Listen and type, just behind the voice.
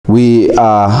We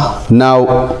are now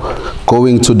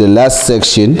going to the last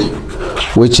section,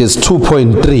 which is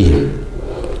 2.3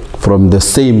 from the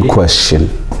same question.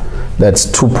 That's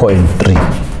 2.3.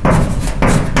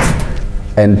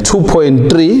 And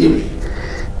 2.3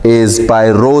 is by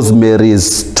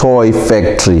Rosemary's Toy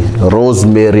Factory.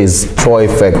 Rosemary's Toy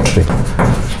Factory.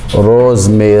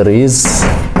 Rosemary's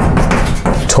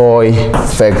Toy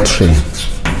Factory.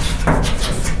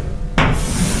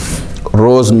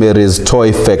 Rosemary's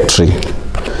Toy Factory.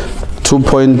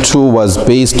 2.2 was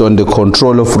based on the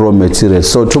control of raw materials.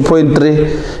 So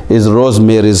 2.3 is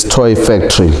Rosemary's Toy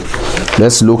Factory.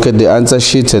 Let's look at the answer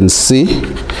sheet and see.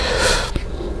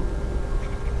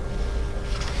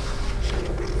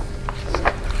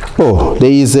 Oh,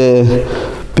 there is a,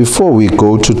 before we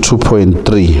go to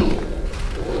 2.3,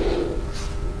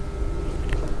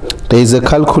 there is a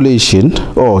calculation.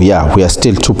 Oh yeah, we are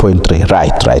still 2.3,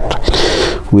 right.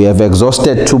 We have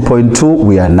exhausted 2.2,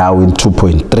 we are now in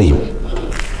 2.3.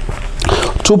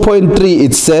 2.3,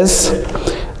 it says,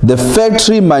 the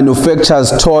factory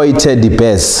manufactures toy teddy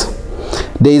bears.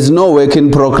 There is no work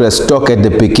in progress stock at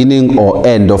the beginning or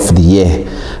end of the year.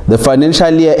 The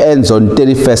financial year ends on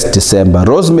 31st December.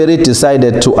 Rosemary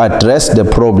decided to address the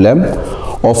problem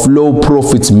of low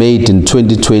profits made in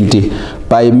 2020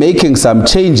 by making some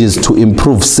changes to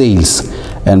improve sales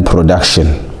and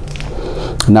production.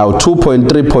 Now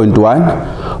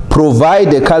 2.3.1,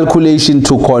 provide a calculation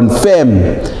to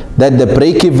confirm that the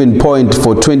break-even point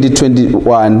for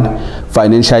 2021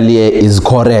 financial year is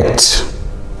correct.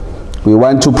 We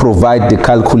want to provide the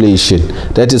calculation.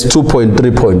 That is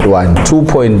 2.3.1.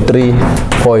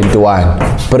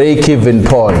 2.3.1, break-even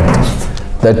point.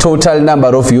 The total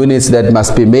number of units that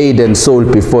must be made and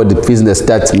sold before the business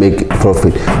starts making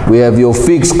profit. We have your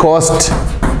fixed cost.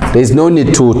 There is no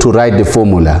need to write the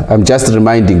formula. I'm just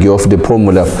reminding you of the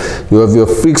formula. You have your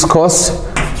fixed cost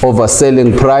over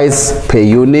selling price per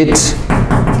unit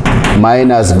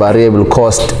minus variable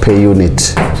cost per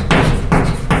unit.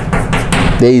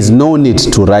 There is no need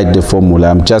to write the formula.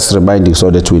 I'm just reminding so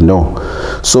that we know.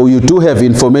 So you do have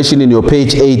information in your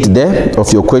page 8 there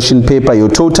of your question paper. Your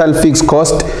total fixed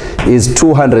cost is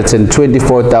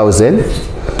 224,000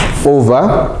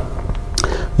 over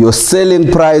your selling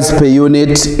price per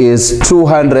unit is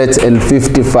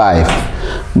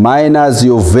 255 minus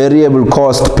your variable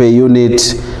cost per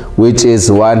unit, which is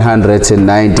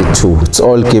 192. It's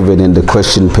all given in the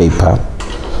question paper.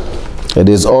 It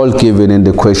is all given in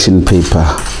the question paper.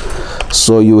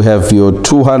 So you have your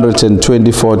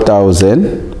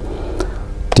 224,000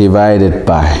 divided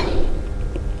by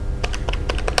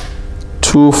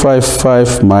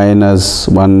 255 minus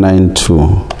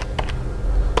 192.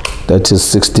 That is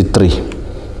 63.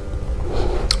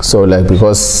 So like,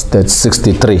 because that's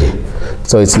 63.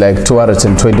 So it's like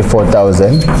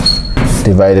 224,000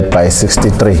 divided by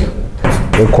 63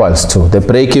 equals to the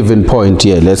break-even point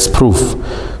here. Let's prove.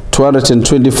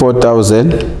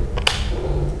 224,000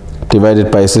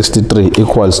 divided by 63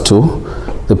 equals to,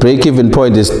 the break-even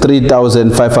point is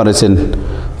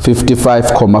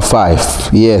 3,555,5.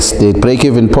 Yes, the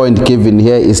break-even point given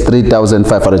here is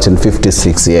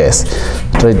 3,556. Yes,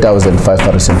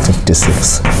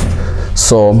 3,556.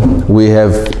 So we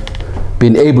have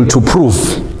been able to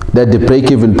prove that the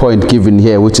break-even point given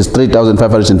here, which is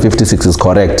 3,556, is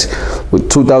correct, with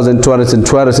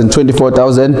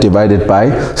 224,000 divided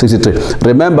by 63.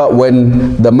 Remember,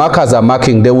 when the markers are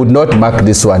marking, they would not mark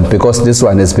this one because this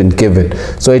one has been given.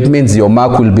 So it means your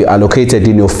mark will be allocated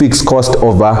in your fixed cost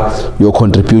over your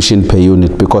contribution per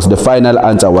unit, because the final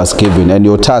answer was given and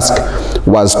your task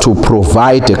was to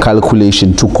provide a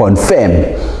calculation to confirm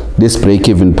this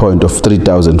break-even point of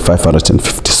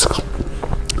 3,556.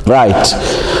 Right.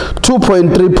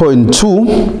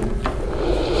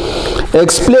 2.3.2,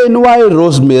 explain why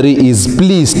Rosemary is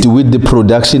pleased with the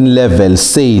production level,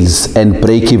 sales, and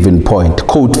break-even point.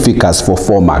 Code figures for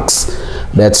 4 marks.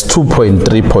 That's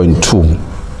 2.3.2.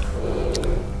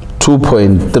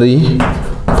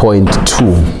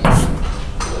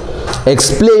 2.3.2.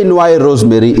 Explain why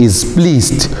Rosemary is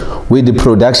pleased with the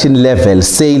production level,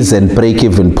 sales, and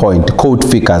break-even point. Code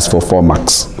figures for 4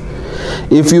 marks.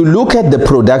 If you look at the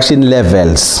production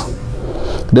levels,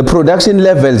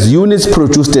 units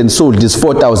produced and sold is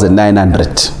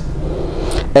 4,900.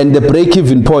 And the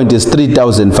break-even point is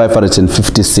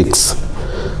 3,556.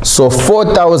 So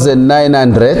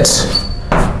 4,900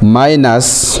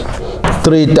 minus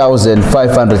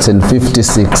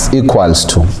 3,556 equals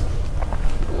to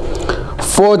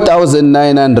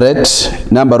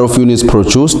 4,900 number of units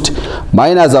produced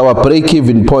minus our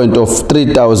break-even point of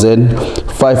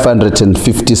 3,556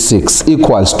 556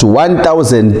 equals to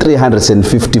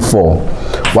 1,354,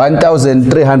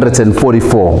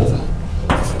 1,344.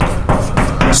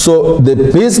 So the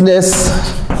business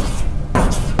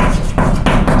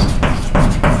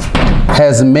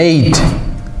has made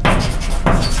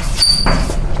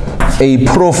a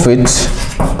profit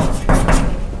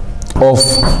of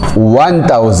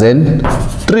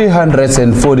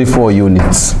 1,344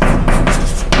 units,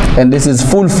 and this is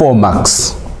full 4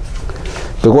 marks,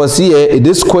 because here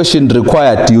this question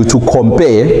required you to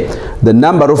compare the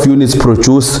number of units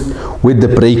produced with the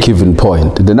break-even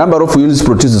point. The number of units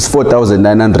produced is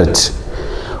 4,900,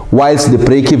 whilst the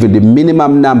break-even, the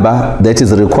minimum number that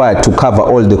is required to cover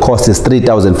all the costs, is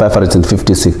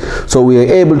 3,556. So we are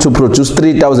able to produce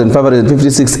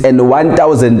 3,556 and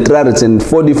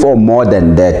 1,344 more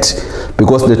than that,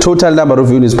 because the total number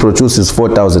of units produced is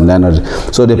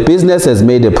 4,900. So the business has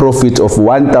made a profit of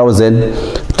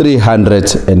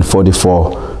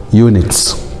 1,344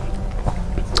 units.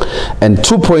 And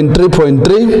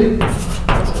 2.3.3,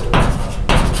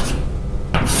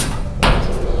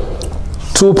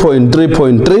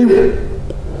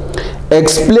 2.3.3,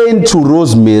 explain to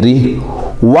Rosemary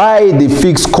why the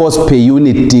fixed cost per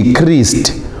unit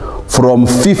decreased from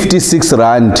 56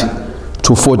 Rand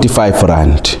to 45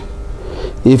 Rand.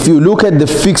 If you look at the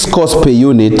fixed cost per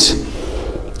unit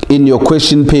in your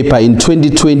question paper, in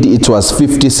 2020 it was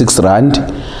 56 Rand,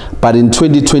 but in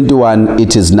 2021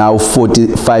 it is now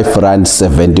 45 Rand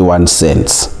 71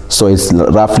 cents. So it's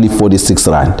roughly 46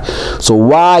 Rand. So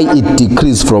why it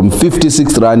decreased from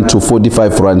 56 Rand to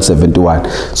 45 Rand 71?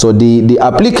 So the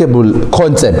applicable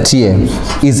concept here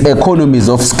is economies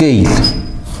of scale.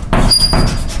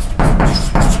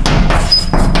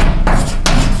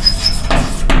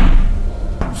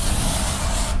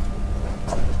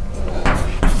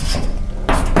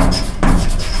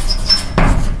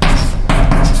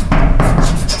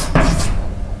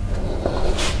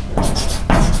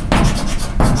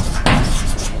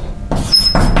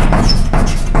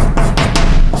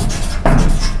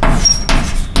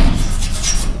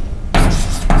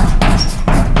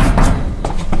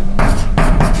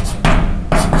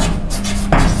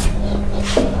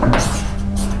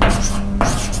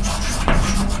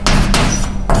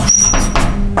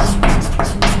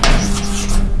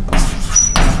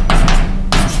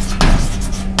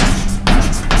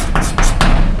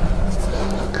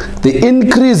 The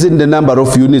increase in the number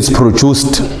of units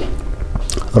produced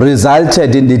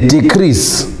resulted in the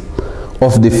decrease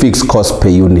of the fixed cost per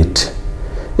unit.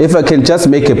 If I can just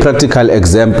make a practical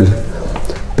example,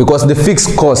 because the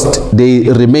fixed cost, they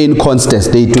remain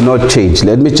constant, they do not change.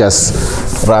 Let me just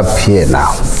wrap here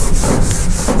now.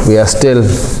 We are still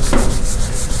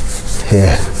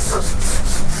here.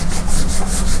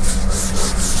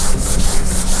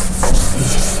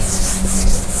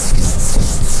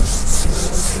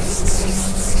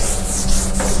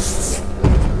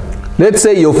 Let's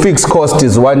say your fixed cost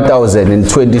is 1,000 in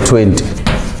 2020.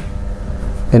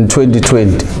 In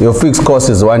 2020, your fixed cost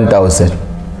is 1,000.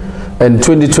 In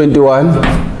 2021,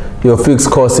 your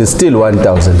fixed cost is still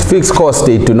 1,000. Fixed costs,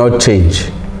 they do not change.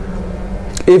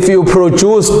 If you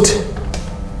produced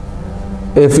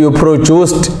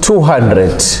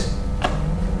 200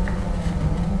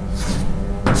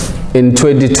 in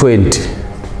 2020,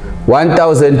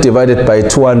 1,000 divided by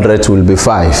 200 will be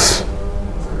 5.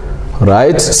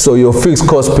 Right? So your fixed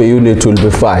cost per unit will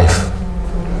be 5.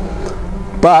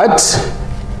 But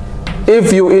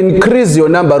if you increase your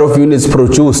number of units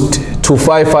produced to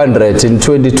 500 in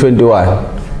 2021,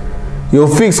 your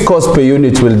fixed cost per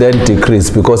unit will then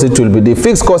decrease, because it will be, the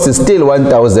fixed cost is still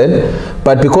 1,000,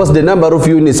 but because the number of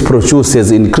units produced has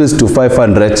increased to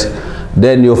 500,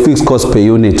 then your fixed cost per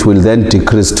unit will then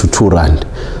decrease to 2 Rand.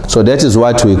 So that is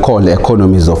what we call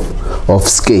economies of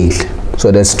scale. So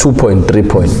that's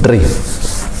 2.3.3.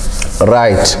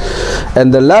 Right.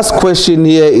 And the last question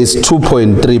here is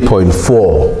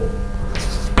 2.3.4.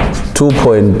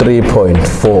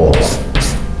 2.3.4.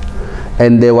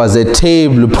 And there was a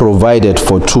table provided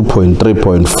for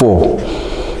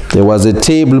 2.3.4. There was a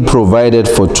table provided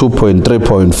for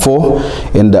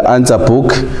 2.3.4 in the answer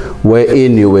book,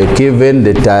 wherein you were given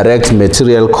the direct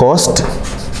material cost,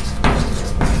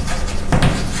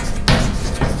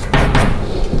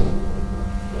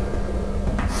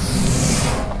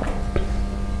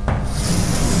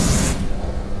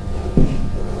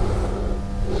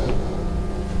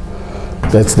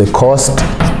 that's the cost,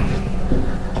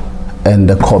 and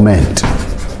the comment.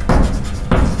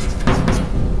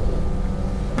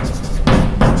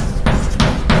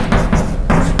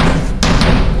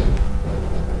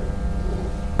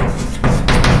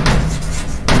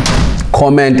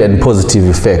 comment and positive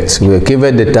effects. We are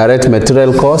given the direct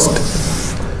material cost.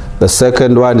 The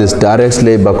second one is direct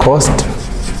labor cost.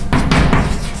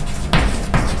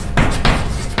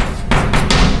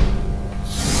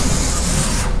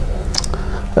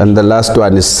 And the last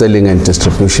one is selling and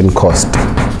distribution cost.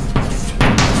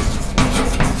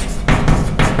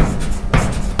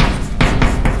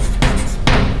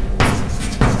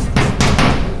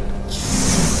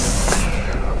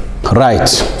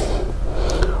 Right.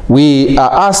 We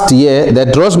are asked here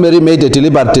that Rosemary made a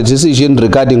deliberate decision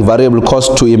regarding variable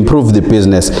cost to improve the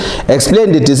business.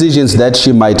 Explain the decisions that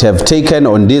she might have taken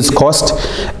on this cost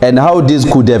and how this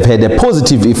could have had a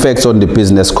positive effect on the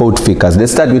business code figures.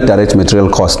 Let's start with direct material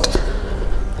cost.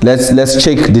 Let's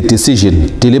check the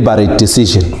decision, deliberate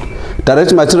decision.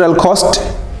 Direct material cost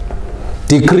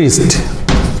decreased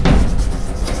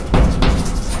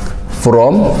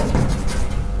from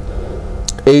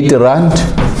 8 rand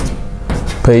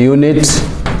per unit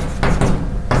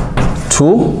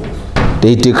to,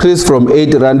 they decreased from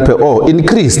 8 rand per,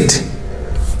 increased,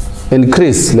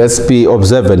 let's be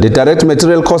observant. The direct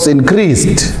material cost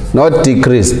increased, not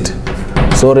decreased.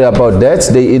 Sorry about that.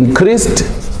 They increased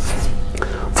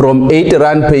from 8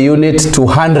 rand per unit to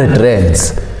 100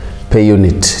 rands per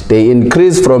unit. They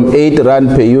increased from 8 rand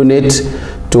per unit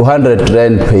to 100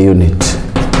 rand per unit.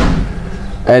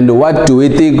 And what do we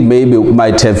think maybe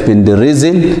might have been the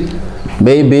reason?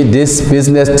 Maybe this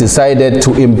business decided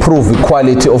to improve the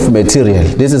quality of material.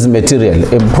 This is material.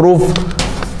 Improve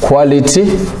quality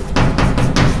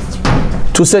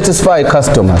to satisfy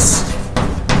customers.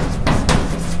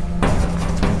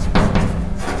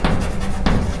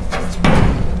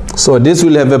 So this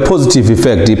will have a positive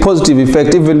effect. The positive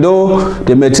effect, even though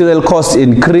the material cost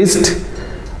increased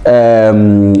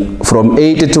from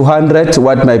 80 to 100,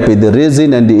 what might be the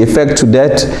reason and the effect to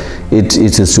that? It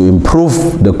is to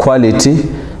improve the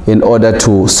quality in order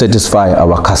to satisfy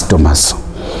our customers.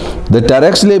 The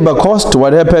direct labor cost,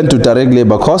 what happened to direct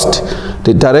labor cost?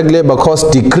 The direct labor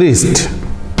cost decreased.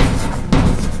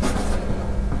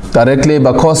 Direct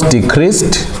labor cost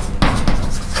decreased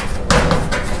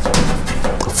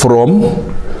from,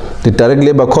 the direct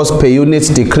labor cost per unit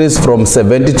decreased from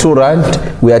 72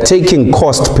 rand. We are taking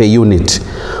cost per unit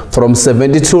from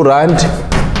 72 rand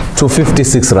to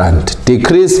 56 rand.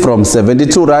 Decreased from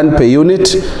 72 rand per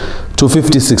unit to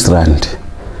 56 rand.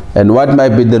 And what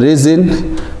might be the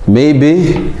reason?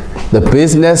 Maybe the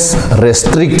business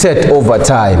restricted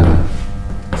overtime.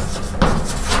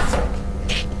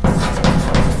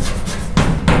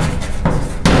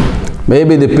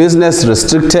 Maybe the business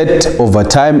restricted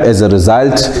overtime. As a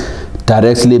result,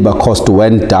 direct labor cost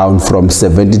went down from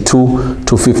 72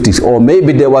 to 50. Or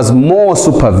maybe there was more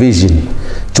supervision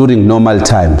during normal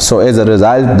time. So as a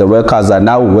result, the workers are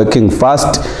now working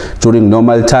fast during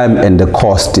normal time and the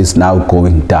cost is now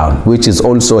going down, which is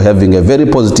also having a very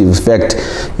positive effect,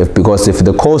 because if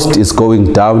the cost is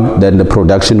going down, then the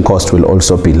production cost will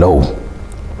also be low.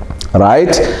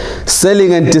 Right?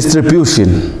 Selling and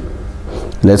distribution.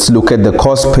 Let's look at the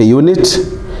cost per unit.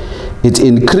 It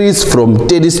increased from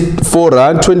 24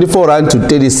 rand to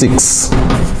 36.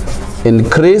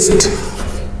 Increased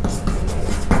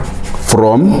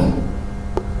from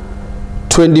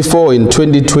 24 in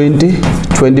 2020,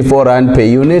 24 rand per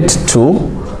unit to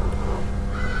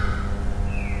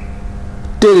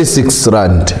 36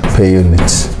 rand per unit.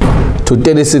 To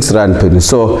 36 rand per unit.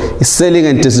 So selling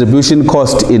and distribution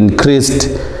cost increased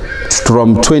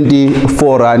from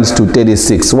 24 rands to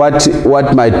 36.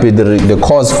 What might be the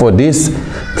cause for this?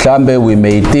 We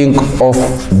may think of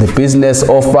the business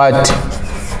offered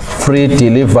free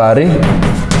delivery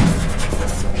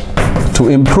to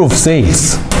improve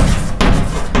sales.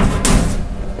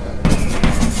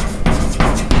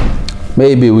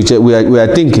 Maybe we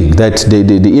are thinking that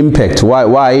the impact,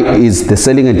 why is the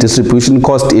selling and distribution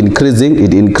cost increasing?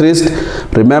 It increased.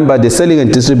 Remember, the selling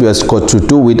and distribution has got to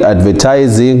do with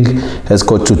advertising, has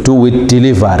got to do with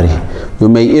delivery. You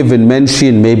may even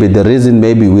mention maybe the reason,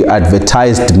 maybe we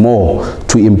advertised more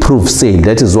to improve sale.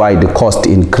 That is why the cost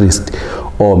increased.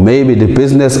 Or maybe the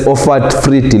business offered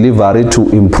free delivery to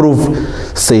improve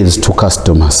sales to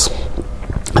customers.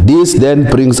 This then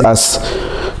brings us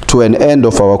to an end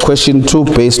of our question 2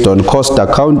 based on cost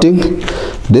accounting.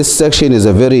 This section is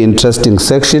a very interesting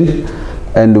section,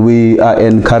 and we are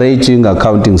encouraging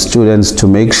accounting students to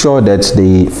make sure that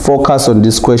they focus on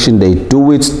this question, they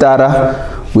do it thorough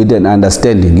with an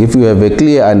understanding. If you have a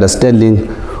clear understanding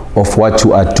of what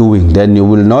you are doing, then you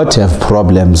will not have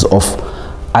problems of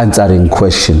answering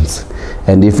questions.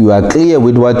 And if you are clear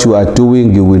with what you are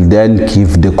doing, you will then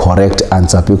give the correct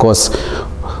answer, because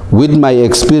with my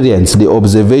experience, the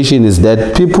observation is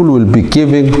that people will be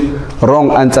giving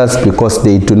wrong answers because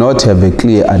they do not have a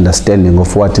clear understanding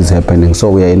of what is happening. So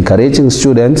we are encouraging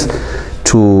students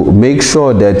to make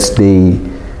sure that they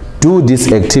do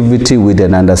this activity with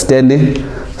an understanding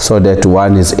so that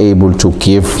one is able to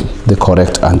give the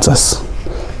correct answers.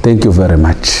 Thank you very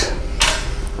much.